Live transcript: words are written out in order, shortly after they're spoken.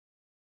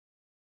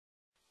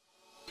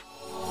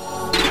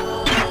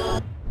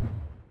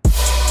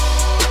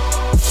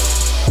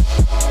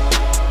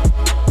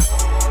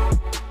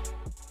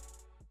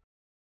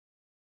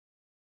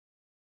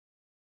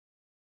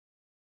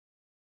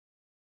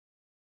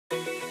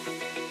Open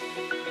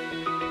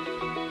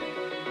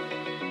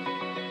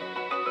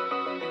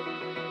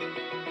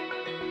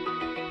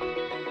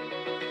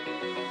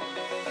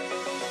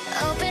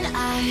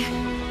eye,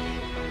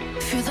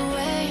 feel the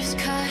waves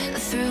cut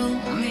through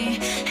me,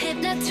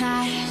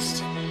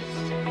 hypnotized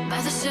by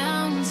the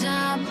sounds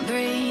I'm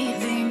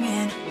breathing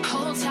in.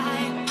 Hold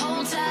tight,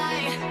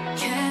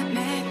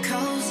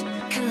 chemicals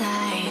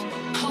collide.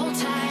 Hold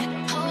tight,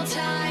 hold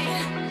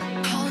tight,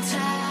 hold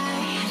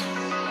tight.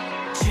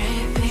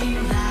 Dripping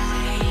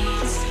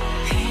lights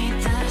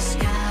paint the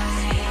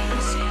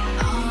skies,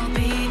 all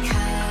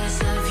because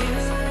of you.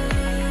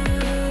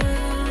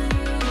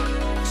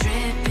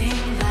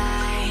 Dripping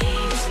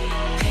lights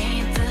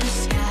paint the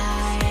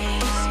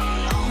skies,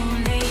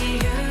 only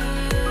you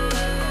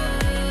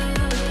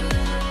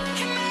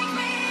can make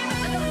me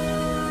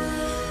move.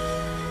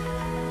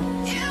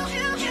 You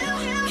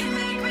can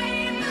make me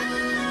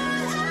move.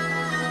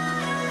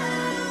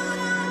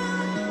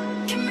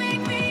 Can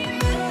make me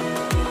move.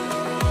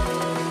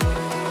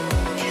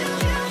 You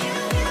can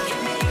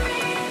make me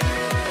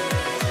move.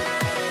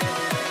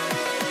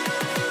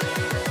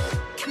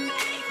 Can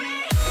make me.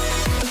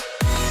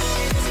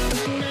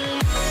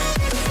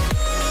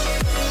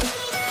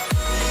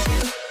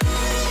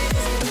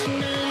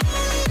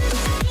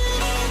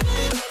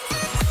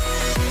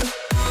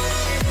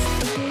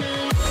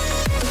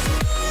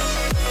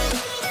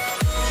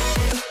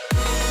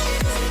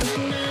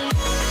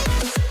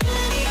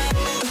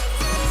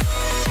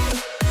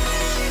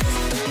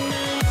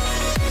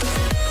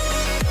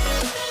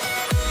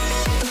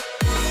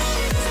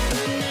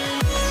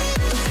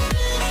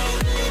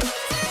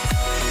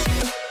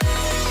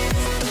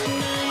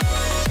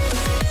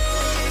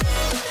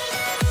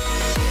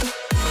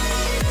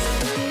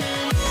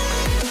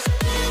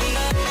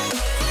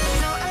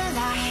 No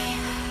lie,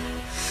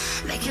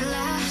 make it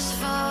last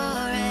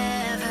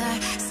forever.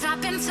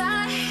 Stop in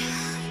time,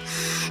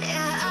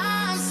 yeah,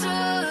 I'm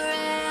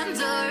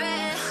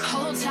surrendering.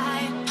 Hold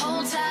tight,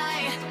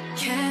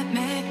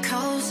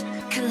 chemicals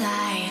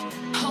collide.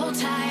 Hold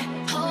tight,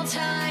 hold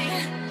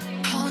tight,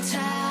 hold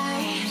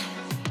tight.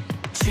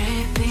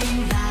 Dripping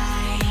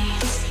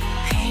lights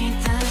paint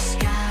the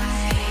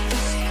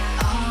skies,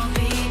 all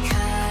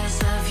because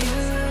of you.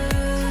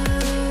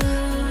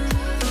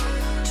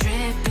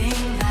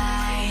 Dripping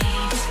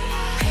lights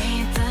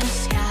paint the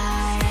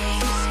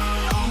skies,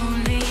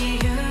 only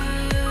you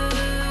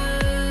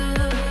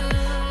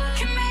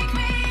can make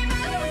me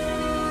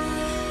move.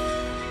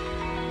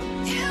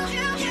 You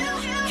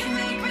can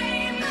make me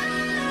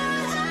move.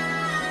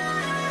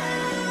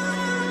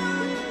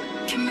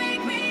 Can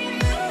make me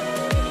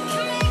move.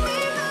 Can make me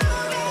move.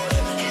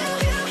 You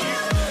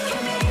can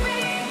make me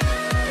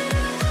move.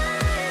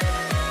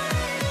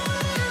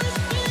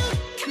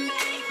 Can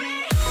make me.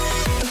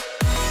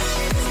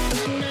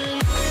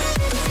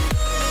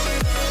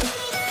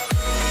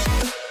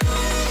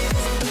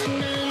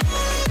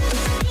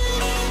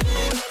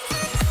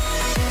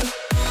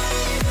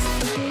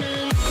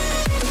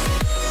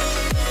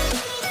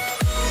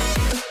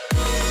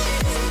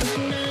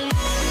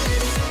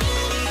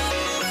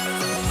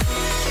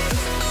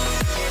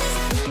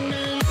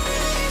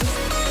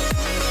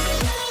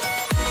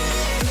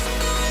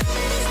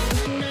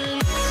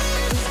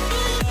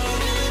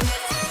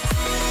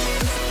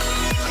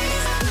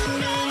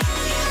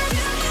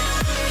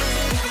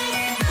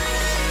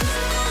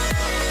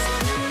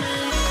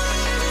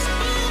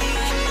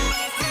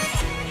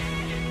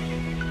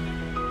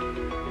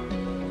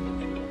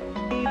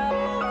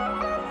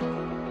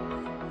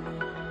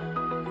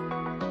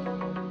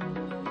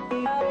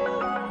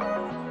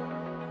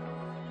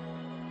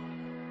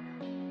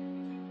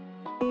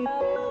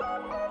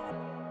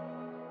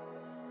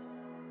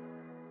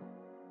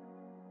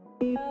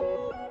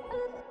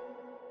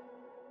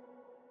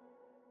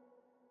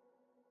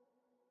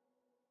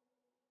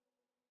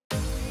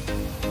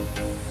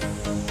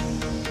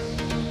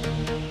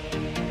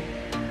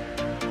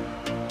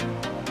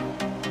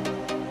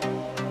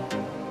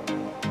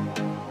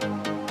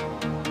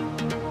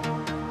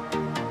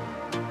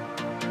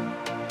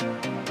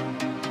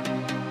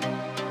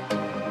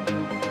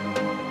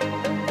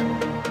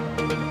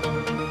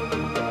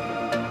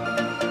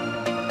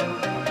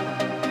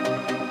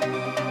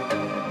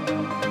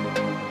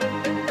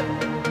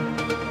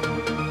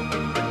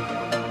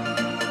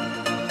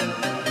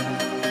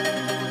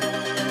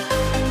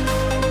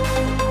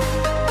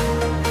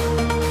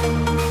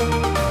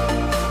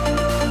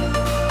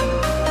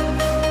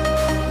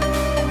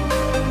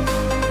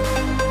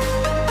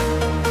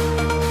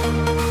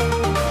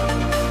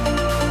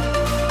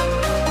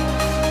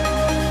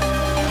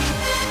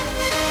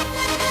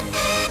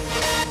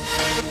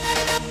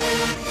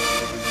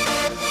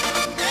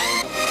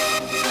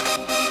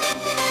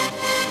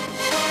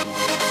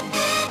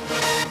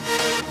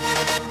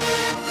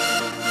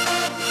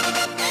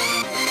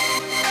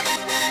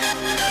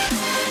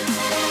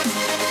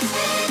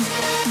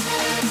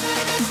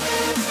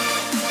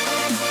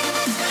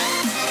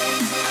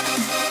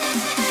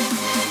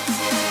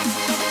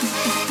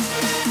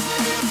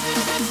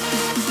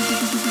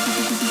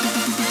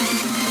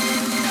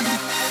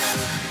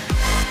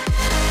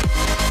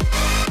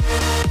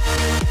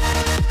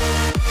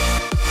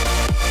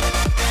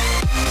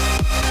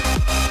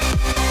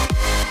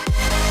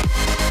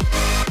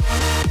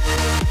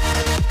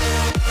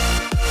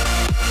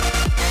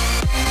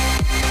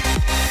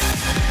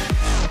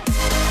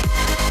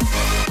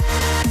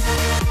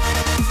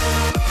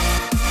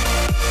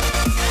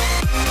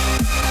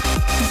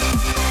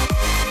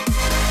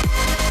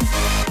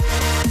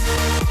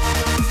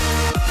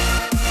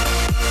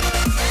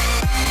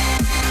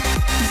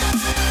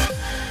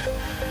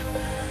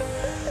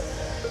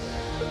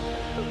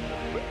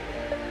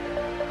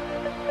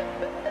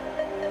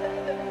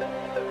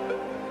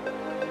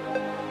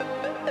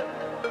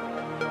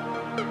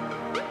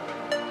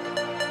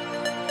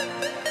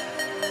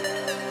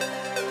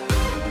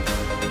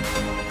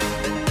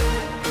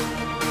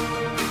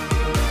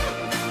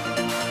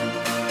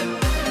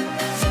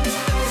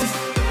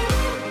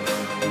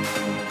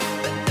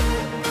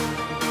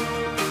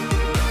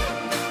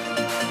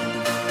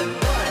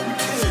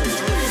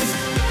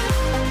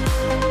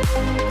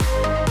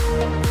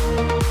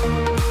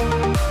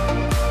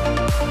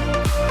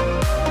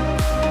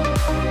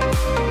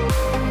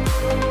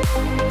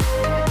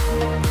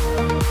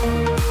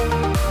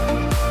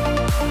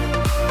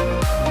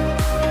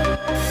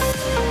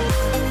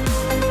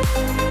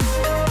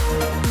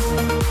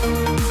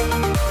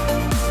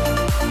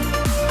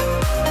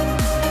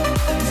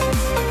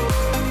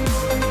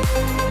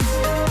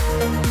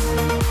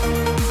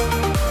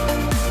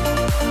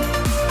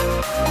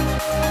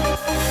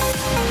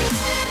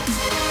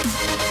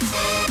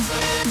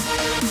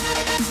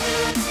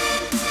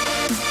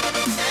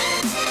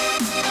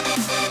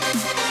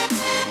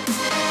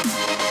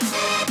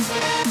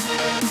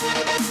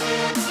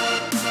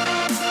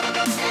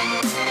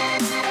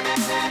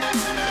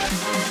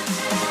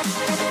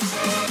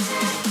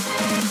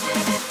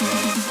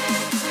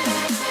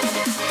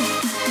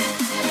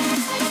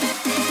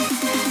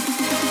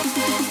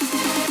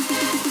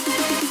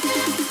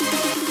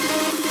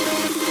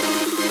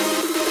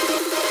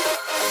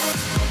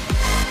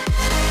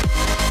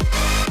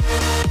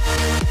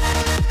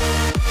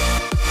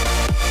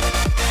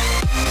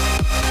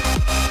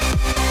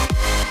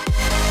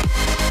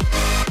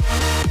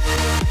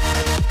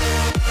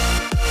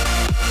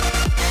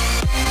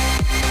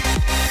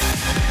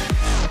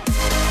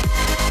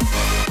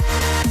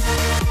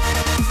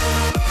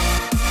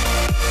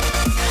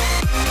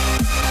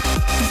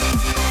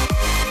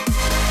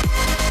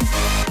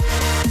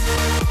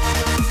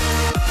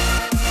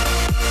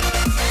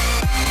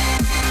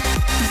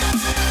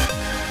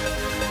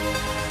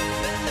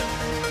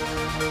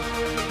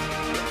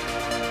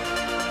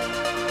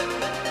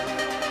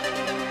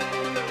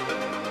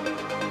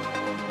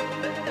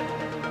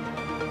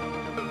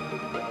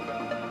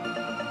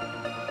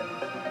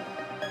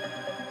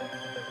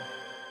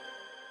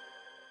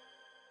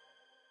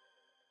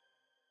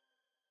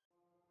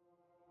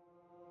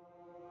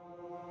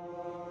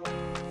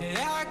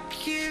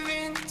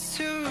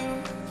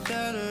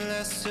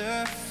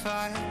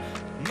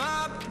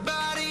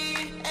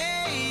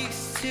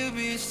 to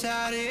be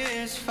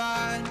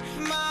satisfied.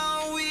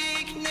 My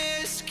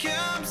weakness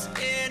comes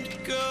and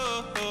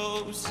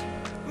goes.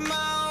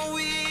 My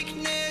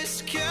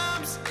weakness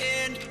comes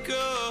and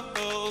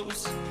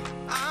goes.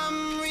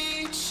 I'm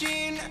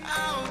reaching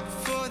out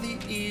for the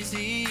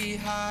easy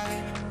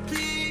high.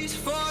 Please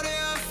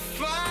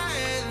fortify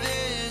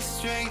this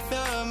strength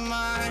of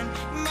mine.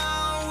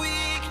 My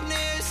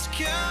weakness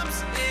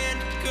comes and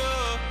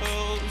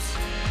goes.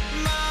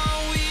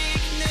 My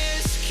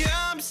weakness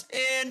comes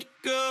and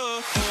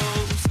goes.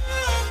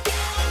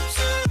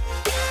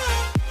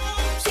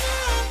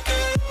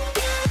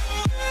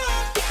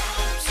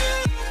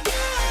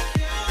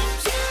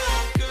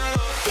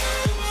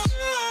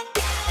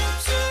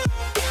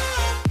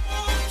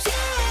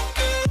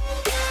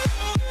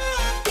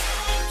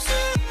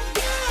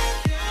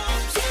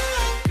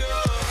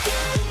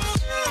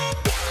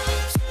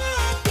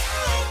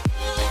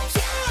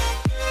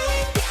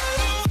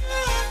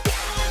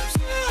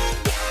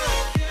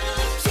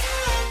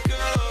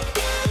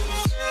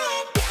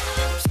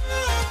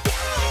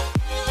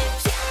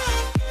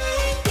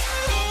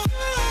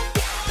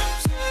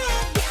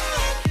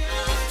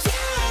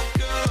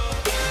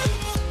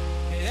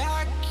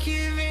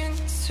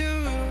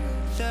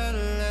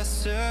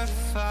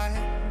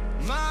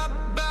 My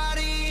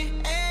body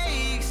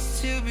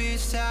aches to be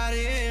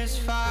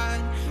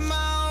satisfied.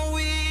 My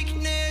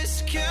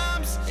weakness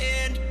comes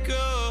and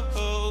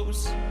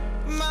goes.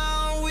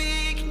 My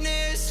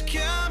weakness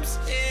comes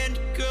and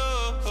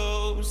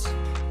goes.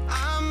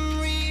 I'm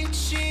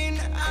reaching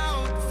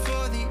out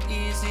for the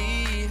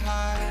easy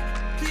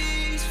high.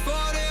 Please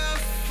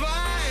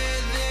fortify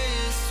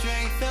this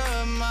strength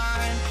of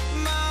mine.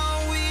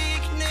 My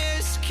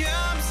weakness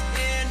comes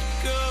and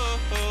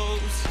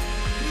goes.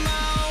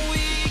 My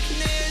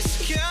weakness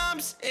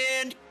comes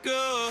and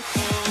goes.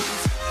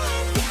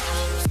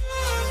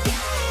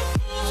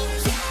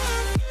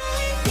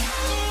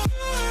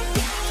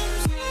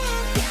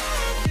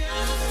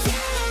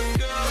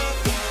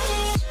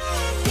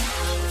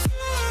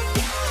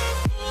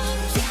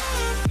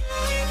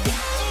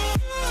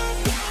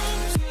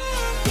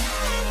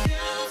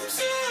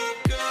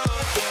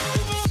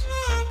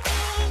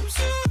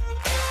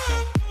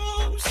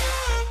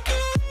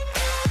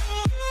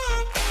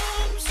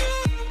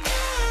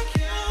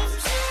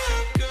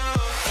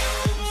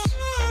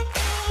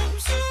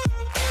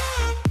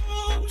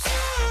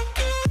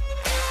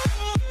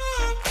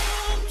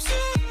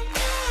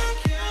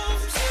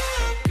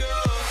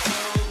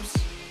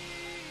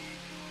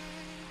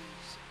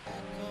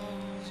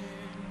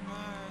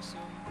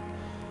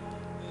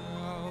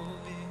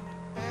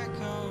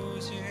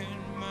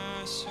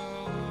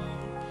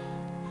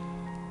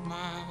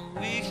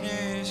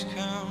 Weakness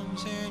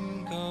comes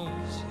and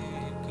goes,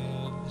 it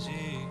goes,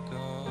 it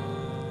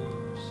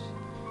goes.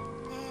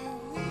 My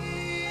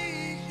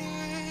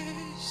weakness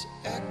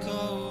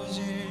echoes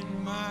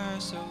in my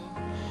soul.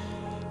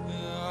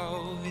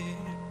 Oh, it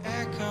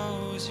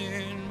echoes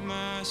in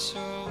my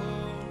soul.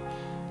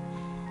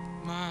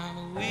 My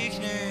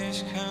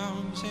weakness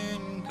comes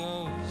and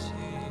goes,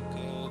 it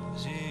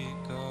goes, it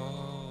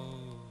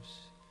goes.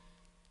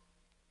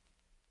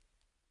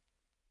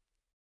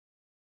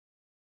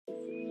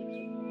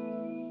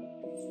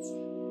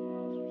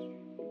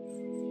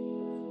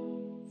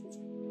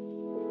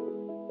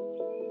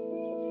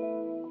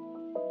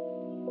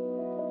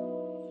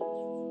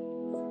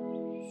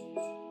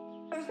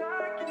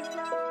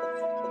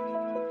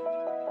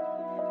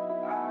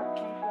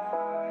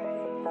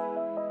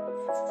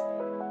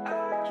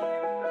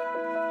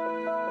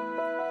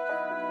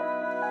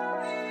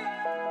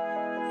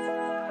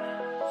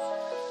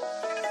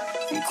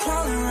 I'm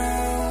crawling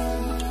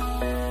around,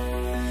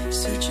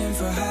 searching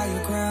for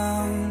higher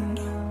ground.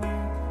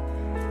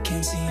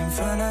 Can't see in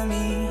front of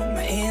me,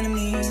 my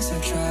enemies.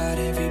 I've tried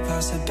every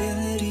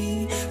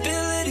possibility,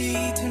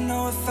 ability to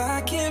know if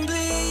I can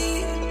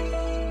bleed.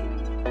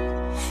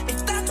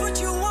 If that's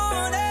what you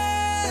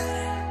wanted,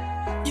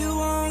 you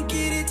won't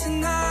get it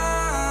tonight.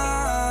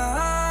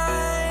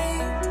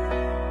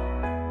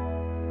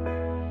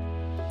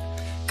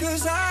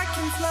 'Cause I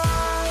can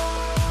fly.